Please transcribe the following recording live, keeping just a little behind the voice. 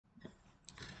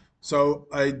So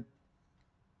I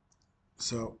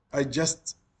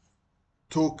just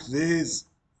took these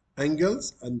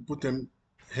angles and put them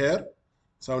here.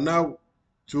 So now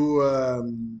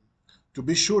to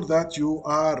be sure that you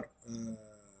are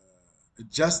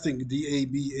adjusting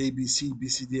DAB, ABC,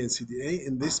 BCD, and CDA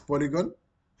in this polygon,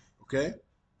 okay,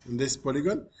 in this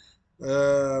polygon,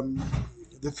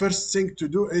 the first thing to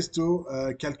do is to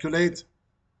calculate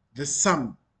the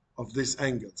sum of these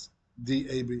angles,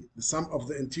 DAB, the sum of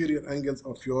the interior angles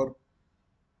of your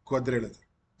quadrilateral.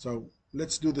 So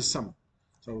let's do the sum.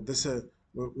 So this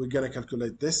we're gonna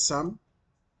calculate this sum,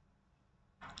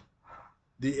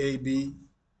 DAB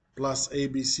plus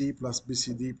ABC plus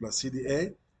BCD plus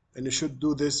CDA, and you should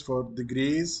do this for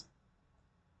degrees,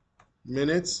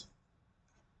 minutes,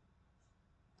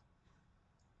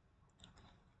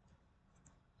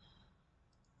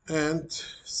 and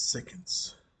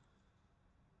seconds.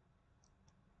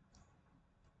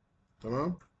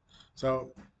 Tamam?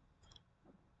 So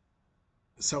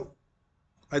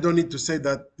I don't need to say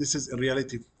that this is in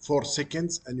reality 4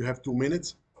 seconds and you have 2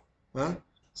 minutes. Huh?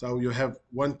 So you have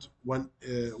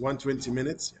 120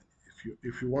 minutes.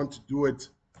 If you want to do it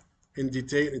in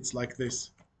detail, it's like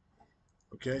this.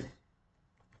 Okay,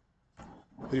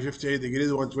 358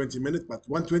 degrees 120 minutes, but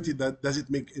 120 that doesn't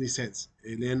make any sense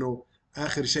لانه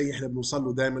اخر شيء احنا بنوصل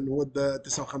له دائما هو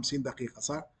 59 دقيقه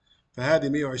صح؟ فهذه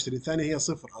 120 ثانيه هي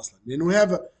صفر اصلا لانه we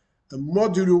have a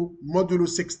modulo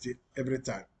 60 every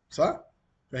time صح؟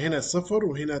 فهنا صفر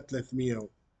وهنا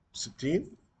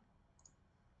 360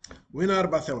 وهنا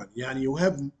 4 ثواني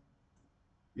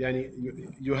يعني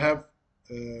you have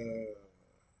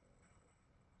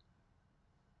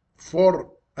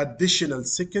 4 additional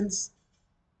seconds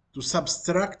to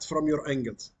subtract from your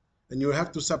angles, and you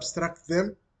have to subtract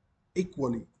them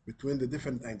equally between the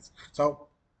different angles. So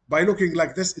by looking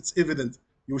like this, it's evident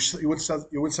you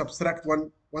will subtract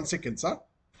one second صح؟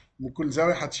 من كل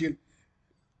زاوية حتشيل.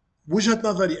 وجهة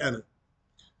نظري أنا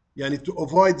يعني to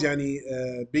avoid يعني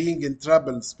being in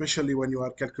trouble, especially when you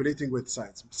are calculating with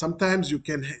sides. Sometimes you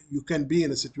can be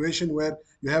in a situation where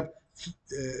you have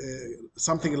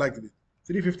something like this: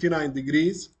 359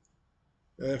 degrees,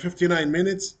 59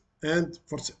 minutes, and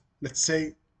for let's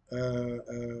say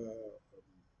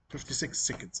 56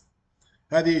 seconds.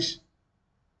 هذه ايش؟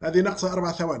 هذه ناقصه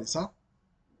 4 ثواني صح؟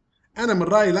 انا من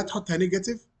رايي لا تحطها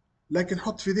نيجاتيف، لكن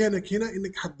حط في ذهنك هنا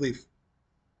انك حتضيف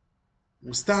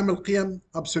واستعمل قيم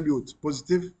ابسوليوت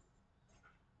بوزيتيف.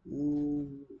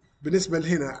 وبالنسبه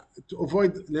لهنا تو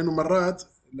افويد، لانه مرات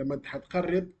لما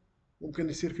حتقرب ممكن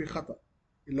يصير في خطا.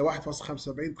 الا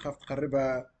 1.75 تخاف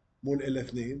تقربها مو الا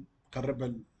 2،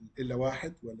 تقربها الا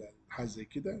 1 ولا حاجه زي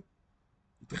كده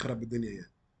وتخرب الدنيا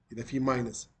يعني اذا في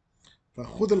ماينس.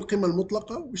 فخذ القيمه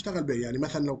المطلقه واشتغل بها. يعني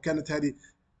مثلا لو كانت هذه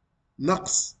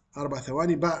نقص 4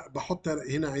 ثواني بحطها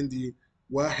هنا عندي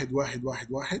 1 1 1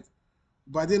 1،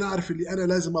 وبعدين اعرف اللي انا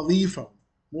لازم اضيفها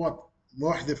مو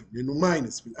احذفها لانه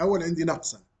ماينس في الاول عندي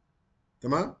نقصا.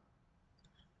 تمام.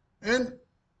 and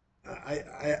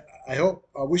I hope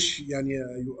I wish يعني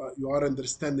you are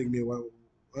understanding me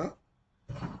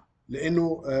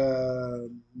لانه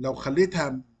لو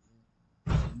خليتها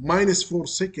minus 4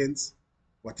 seconds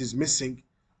what is missing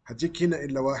هتجيك هنا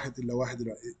الا 1 الا 1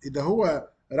 الا 1. اذا هو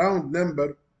round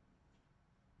number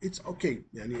it's okay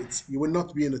يعني you will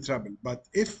not be in a trouble, but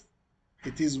if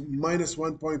it is minus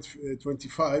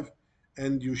 1.25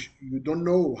 and you don't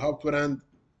know how to round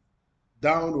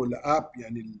down ولا up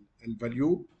يعني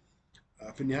الفاليو،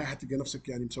 في النهايه هتلقى نفسك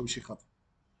يعني مسوي شيء خطا.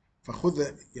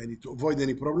 فخذ يعني to avoid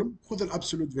any problem خذ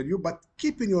الابسولوت value, but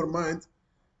keep in your mind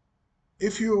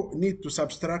if you need to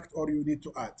subtract or you need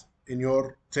to add in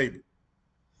your table.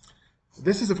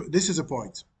 This is a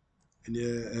point. And,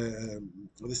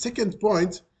 the second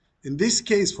point, in this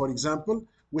case, for example,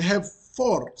 we have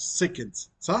 4 seconds,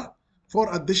 صح?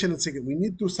 4 additional seconds. We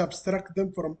need to subtract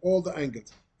them from all the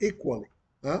angles equally.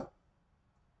 Huh?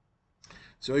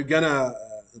 So you're gonna,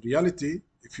 in reality,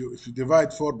 if you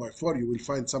divide 4 by 4, you will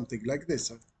find something like this: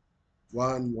 huh?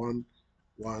 1 1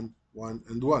 1 1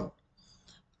 and 1.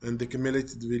 And the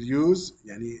cumulative values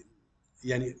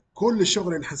يعني كل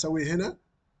الشغل اللي حنسويه هنا,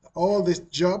 all this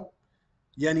job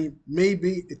يعني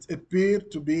maybe it appear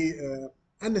to be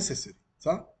unnecessary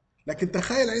صح؟ لكن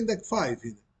تخيل عندك 5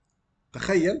 هنا،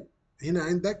 تخيل هنا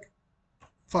عندك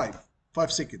 5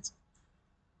 seconds،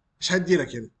 ايش هدي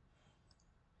لك هنا؟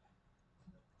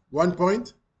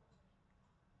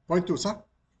 1.2 صح؟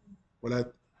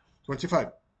 ولا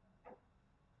 25؟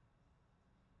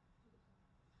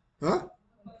 ها؟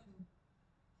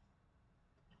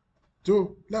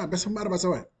 2 لا بس هم 4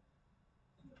 ثواني.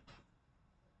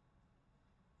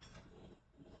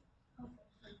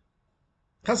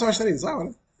 $25 صح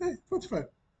ولا؟ ايه 45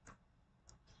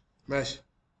 ماشي.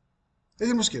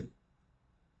 ايش المشكلة؟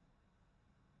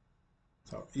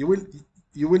 so you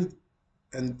will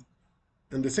and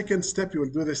in the second step you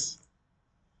will do this.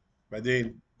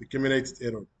 بعدين the accumulated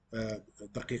error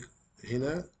دقيقة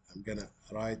هنا I'm gonna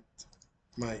write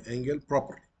my angle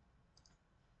properly.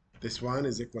 This one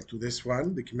is equal to this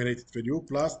one, the accumulated value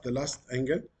plus the last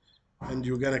angle, and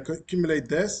you're gonna accumulate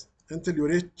this until you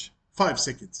reach 5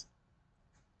 seconds.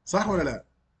 صح ولا لا؟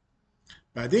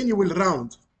 بعدين you will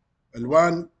round ال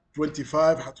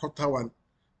 125 هتحطها 1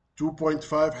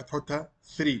 2.5 هتحطها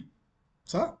 3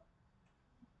 صح؟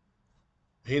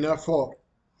 هنا 4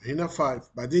 هنا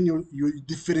 5 بعدين you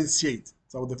differentiate.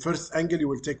 So the first angle you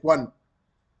will take 1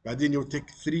 بعدين you take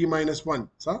 3 minus 1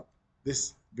 صح؟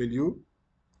 This value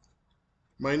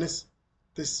minus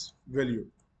this value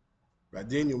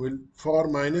بعدين you will 4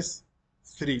 minus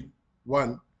 3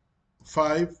 1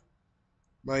 5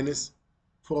 minus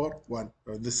 4 1.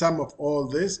 The sum of all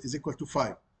this is equal to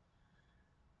 5.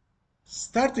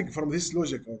 Starting from this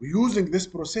logic of using this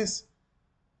process,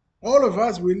 all of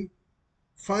us will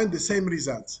find the same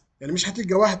results. يعني مش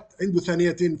هتلقى واحد عنده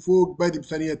ثانيتين فوق بادئ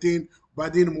بثانيتين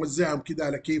وبعدين موزعهم كده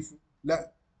على كيفه،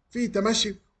 لا، في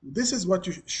تمشي. This is what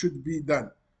should be done.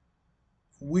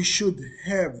 We should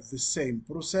have the same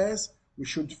process. We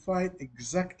should find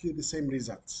exactly the same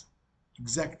results.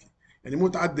 Exactly. يعني مو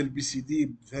تعدل بي سي دي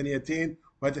بثانيتين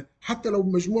حتى لو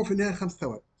مجموع في النهايه 5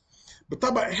 ثواني.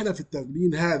 بالطبع احنا في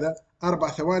التمرين هذا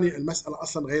 4 ثواني المساله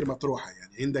اصلا غير مطروحه،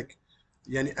 يعني عندك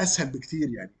يعني اسهل بكثير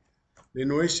يعني،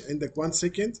 لانه ايش عندك 1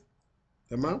 سكند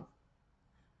تمام.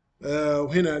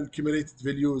 وهنا الكيوميليتد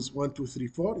فاليوز 1 2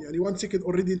 3 4 يعني 1 سكند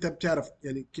اوريدي انت بتعرف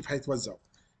يعني كيف حيتوزعوا.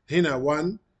 هنا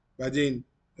 1 بعدين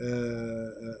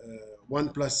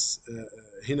 1 بلس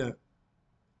هنا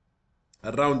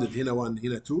الراوندد هنا 1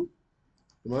 هنا 2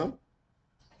 تمام.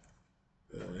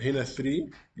 هنا 3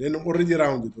 لانهم اوريدي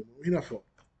راوندد وهنا 4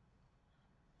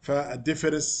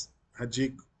 فالديفرنس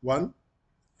هتجيك 1.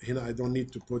 هنا I don't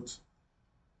need to put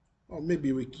or maybe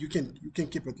you can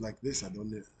keep it like this.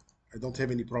 I don't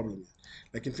have any problem يعني.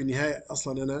 لكن في النهاية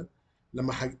أصلا أنا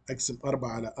لما أقسم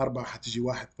 4 على 4 هتجي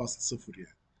 1.0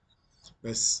 يعني.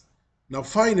 بس now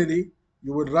finally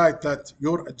you will write that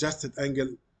your adjusted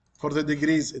angle for the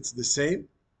degrees it's the same.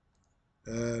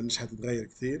 مش هتتغير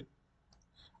كثير.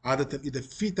 عادة إذا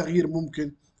في تغيير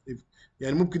ممكن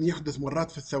يعني ممكن يحدث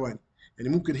مرات في الثواني، يعني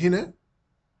ممكن هنا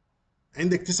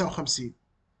عندك 59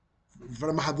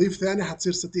 فلما هتضيف ثاني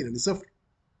هتصير 60 يعني صفر،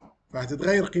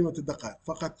 فهتتغير قيمة الدقائق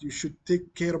فقط. You should take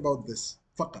care about this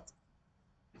فقط،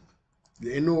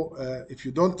 لأنه if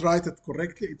you don't write it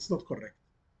correctly it's not correct.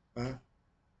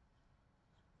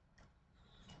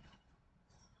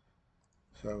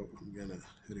 So I'm gonna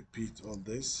repeat all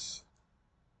this.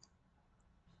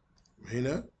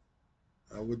 هنا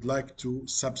I would like to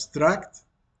subtract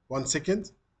 1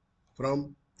 second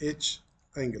from each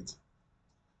angle.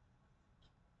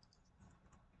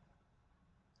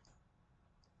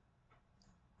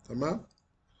 تمام.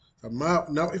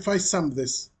 Now if I sum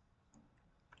this,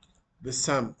 the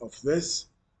sum of this,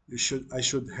 I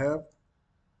should have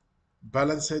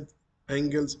balanced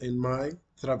angles in my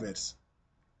traverse.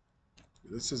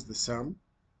 This is the sum.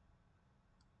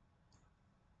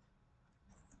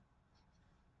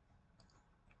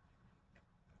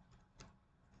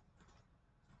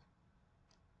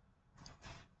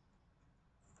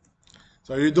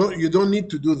 So you don't need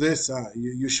to do this.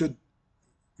 You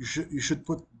should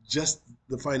put just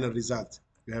the final result.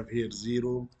 You have here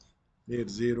 0, here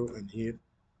 0, and here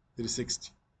 360.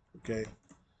 Okay.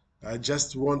 I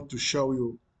just want to show you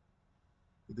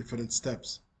the different steps.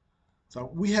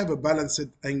 So we have a balanced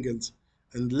angles,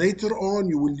 and later on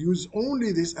you will use only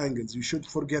these angles. You should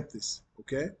forget this.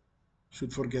 Okay.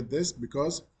 Should forget this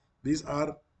because these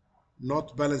are not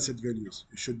balanced values.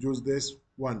 You should use this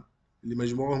one. اللي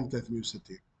مجموعهم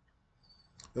 360.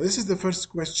 So this is the first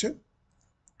question.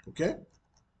 Okay.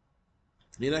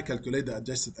 Here calculate the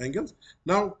adjusted angles.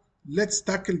 Now let's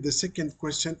tackle the second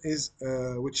question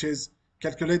which is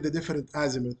calculate the different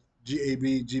azimuth GAB,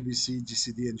 GBC,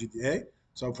 GCD, and GDA.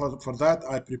 So for that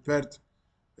I prepared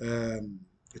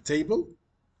a table.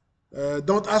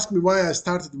 Don't ask me why I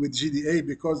started with GDA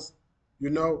because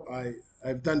you know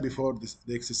I've done before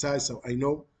the exercise, so I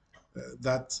know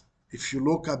that if you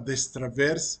look at this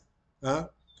traverse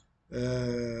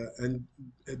and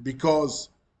because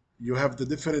you have the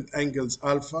different angles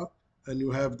alpha and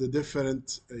you have the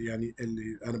different يعني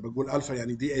اللي أنا بقول alpha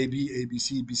يعني DAB,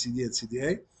 ABC, BCD and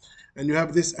CDA, and you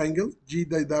have this angle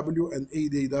GDW and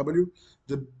ADW.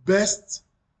 The best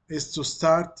is to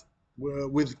start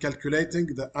with calculating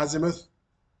the azimuth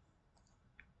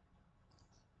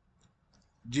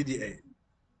GDA,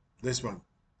 this one,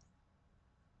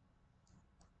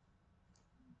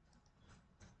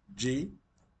 GDA.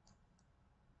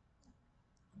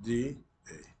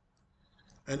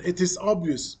 And it is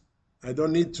obvious, I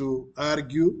don't need to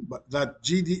argue, but that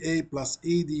GDA plus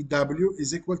ADW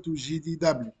is equal to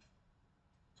GDW.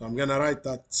 So I'm gonna write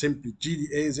that simply,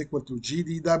 GDA is equal to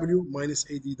GDW minus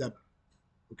ADW,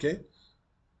 okay?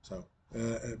 So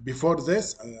before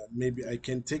this, maybe I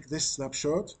can take this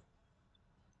snapshot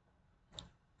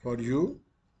for you,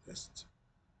 just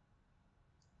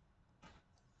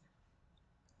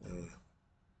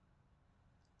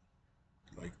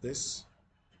like this,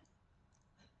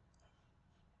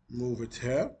 move it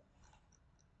here,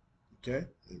 okay?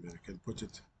 Maybe I can put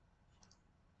it,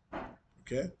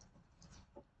 okay?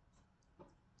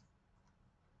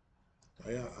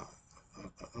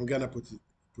 I'm gonna put it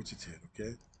here,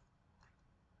 okay?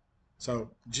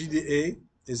 So GDA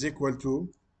is equal to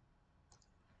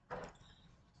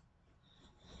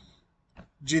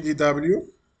GDW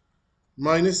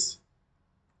minus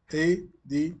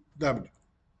ADW.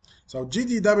 So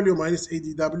GDW minus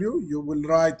ADW, you will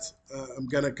write, I'm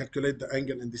gonna calculate the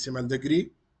angle in decimal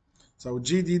degree. So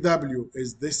GDW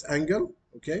is this angle,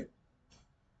 okay?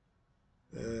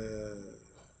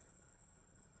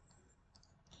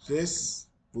 This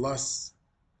plus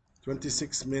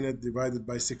 26 minutes divided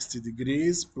by 60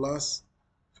 degrees plus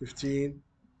 15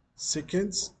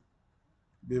 seconds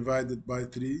divided by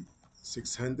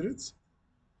 3/600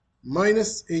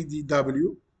 minus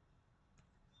ADW,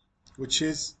 which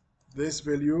is this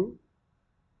value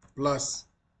plus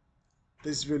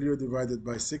this value divided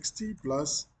by 60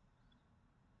 plus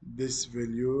this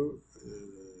value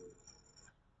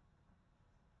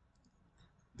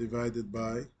divided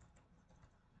by,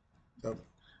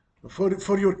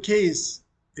 for your case,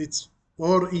 it's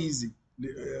more easy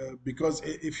because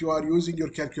if you are using your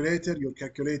calculator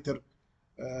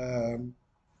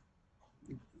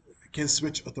can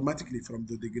switch automatically from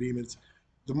the decrements.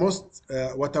 The most,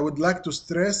 what I would like to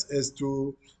stress is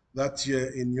to that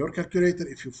in your calculator,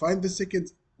 if you find the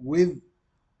second with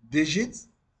digits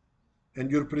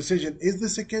and your precision is the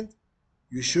second,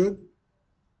 you should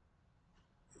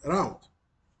round.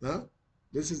 Huh?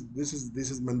 This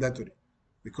is mandatory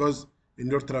because in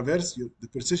your traverse, the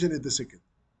precision is the second.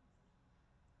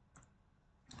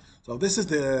 So this is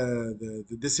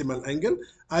the decimal angle.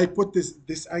 I put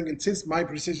this angle, since my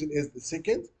precision is the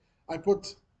second, I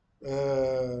put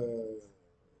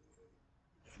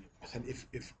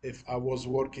if I was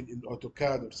working in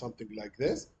AutoCAD or something like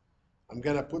this, I'm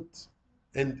gonna put,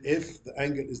 and if the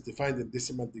angle is defined in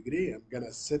decimal degree, I'm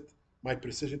gonna set my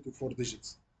precision to 4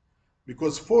 digits,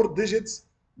 because 4 digits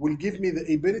will give me the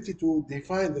ability to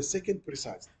define the second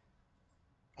precisely.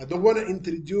 I don't want to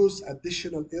introduce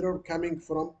additional error coming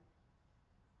from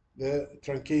the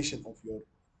truncation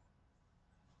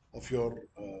of your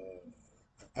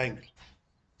angle.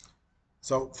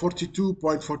 So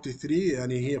 42.43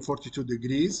 يعني هي 42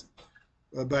 degrees.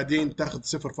 بعدين تاخذ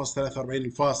 0.43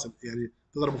 الفاصل، يعني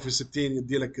تضربه في 60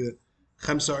 يدي لك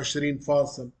 25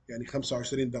 فاصل، يعني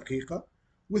 25 دقيقة.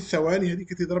 والثواني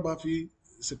هذيك تضربها في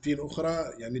 60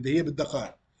 أخرى، يعني ده هي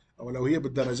بالدقائق، أو لو هي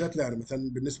بالدرجات لا، يعني مثلا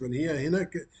بالنسبة لي هي هنا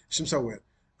ايش مسوي؟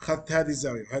 أخذت هذه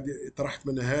الزاوية وهذه طرحت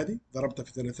منها هذه ضربتها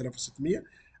في 3600،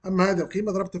 أما هذه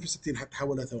القيمة ضربتها في 60 حتى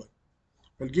تحولها ثواني،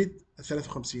 فلقيت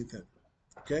 53 ثانية.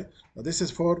 Okay, now this is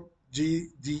for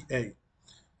GDA.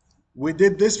 We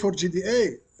did this for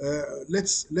GDA.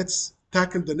 Let's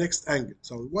tackle the next angle.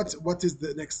 So what is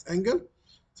the next angle?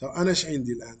 So أنا إيش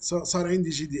عندي الآن؟ صار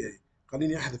عندي GDA.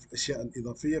 خليني أحذف الأشياء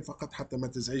الإضافية فقط حتى ما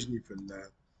تزعجني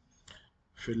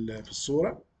في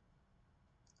الصورة.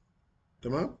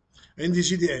 تمام؟ عندي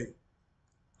GDA.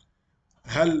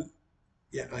 هل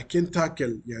I can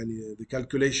tackle يعني the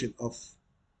calculation of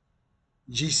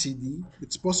GCD?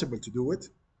 It's possible to do it.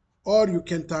 Or you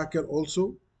can tackle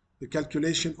also the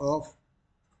calculation of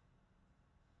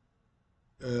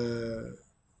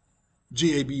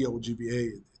GAB or GBA,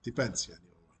 it depends.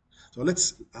 So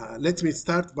let me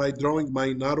start by drawing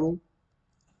my narrow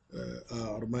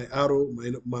or my arrow,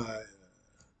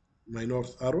 my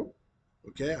north arrow.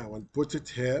 Okay, I will put it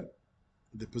here,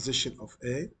 the position of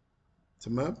A.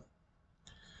 تمام.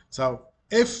 So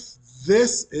if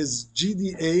this is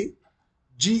GDA,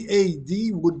 GAD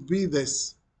would be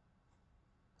this.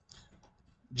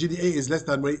 GDA is less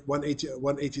than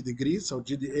 180 degrees, so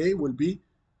GDA will be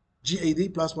GAD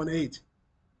plus 180.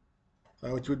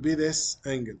 So it would be this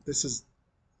angle. This is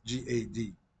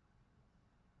GAD.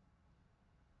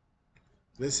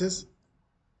 This is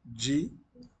GAD.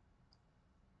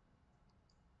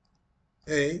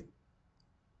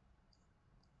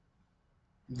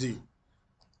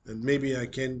 And maybe I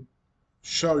can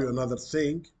show you another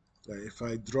thing. If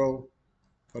I draw,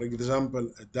 for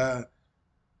example, a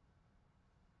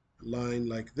line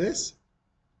like this.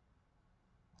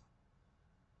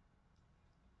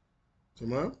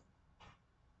 تمام.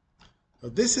 So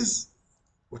this is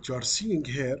what you are seeing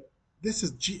here. This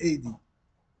is GAD.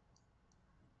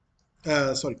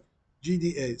 Sorry,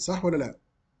 GDA. صح ولا لا?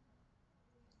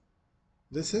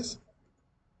 This is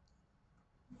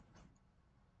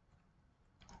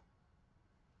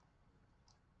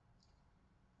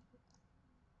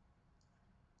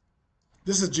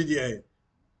GDA.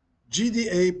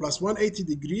 GDA plus 180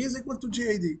 degrees equal to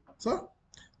GAD. So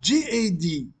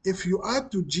GAD, if you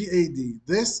add to GAD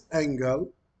this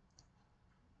angle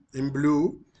in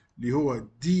blue اللي هو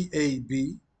DAB,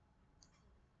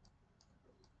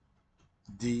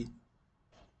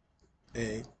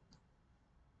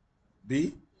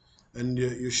 and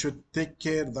you should take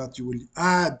care that you will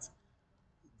add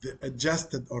the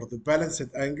adjusted or the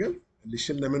balanced angle اللي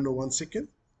شلنا منه 1 second.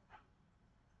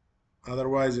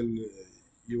 Otherwise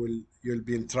you'll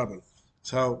be in trouble.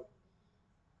 So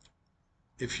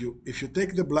if you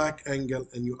take the black angle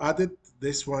and you add it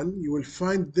this one, you will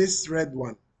find this red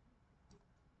one,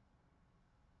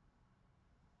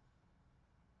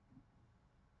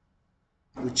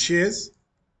 which is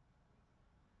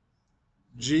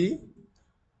GAB.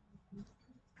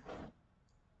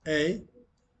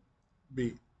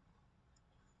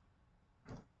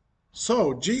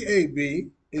 So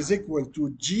GAB is equal to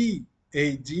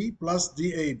GAD plus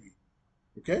DAB.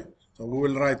 Okay, so we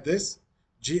will write this.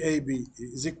 GAB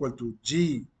is equal to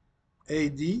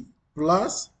GAD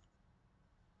plus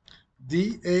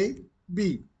DAB.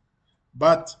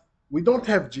 But we don't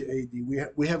have GAD,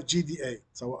 we have GDA.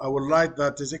 So I will write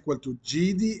that is equal to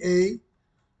GDA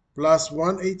plus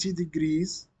 180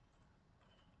 degrees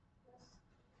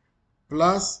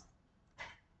plus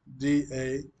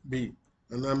DAB.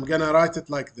 And I'm gonna write it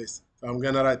like this. So I'm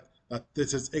gonna write that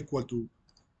this is equal to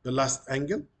the last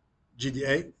angle,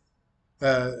 GDA,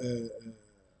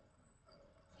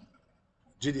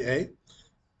 GDA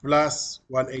plus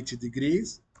 180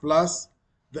 degrees plus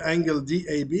the angle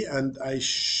DAB, and I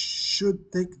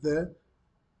should take the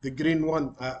green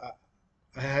one. I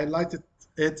highlighted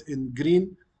it in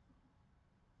green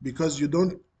because you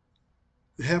don't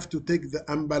have to take the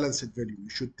unbalanced value. You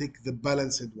should take the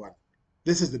balanced one.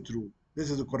 This is the true. This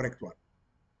is the correct one.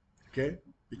 Okay,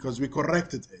 because we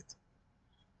corrected it.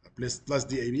 Plus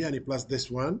DAB and plus this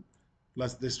one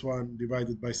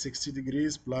divided by 60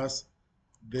 degrees plus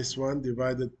this one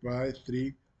divided by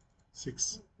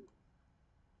 6.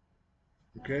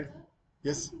 Okay,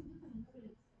 yes,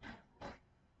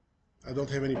 I don't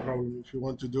have any problem. If you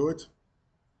want to do it,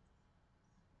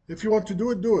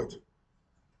 do it.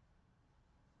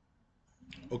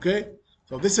 Okay,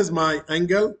 so this is my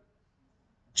angle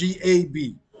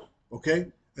GAB.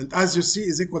 Okay, and as you see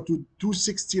is equal to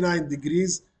 269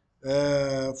 degrees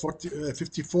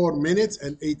 54 minutes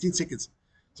and 18 seconds.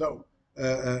 So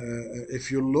if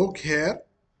you look here,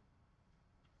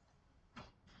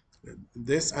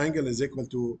 this angle is equal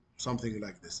to something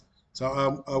like this. So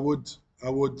I would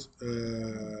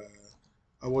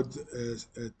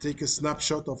take a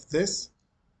snapshot of this,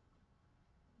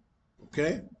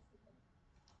 okay,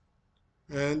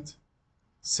 and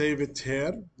save it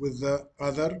here with the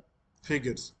other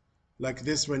figures. Like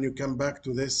this, when you come back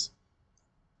to this,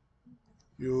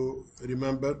 you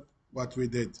remember what we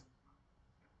did.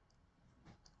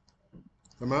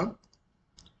 تمام?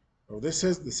 So this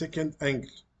is the second angle.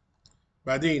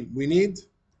 بعدين we need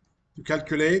to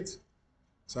calculate.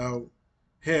 So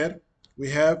here we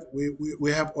have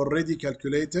already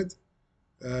calculated.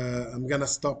 I'm gonna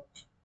stop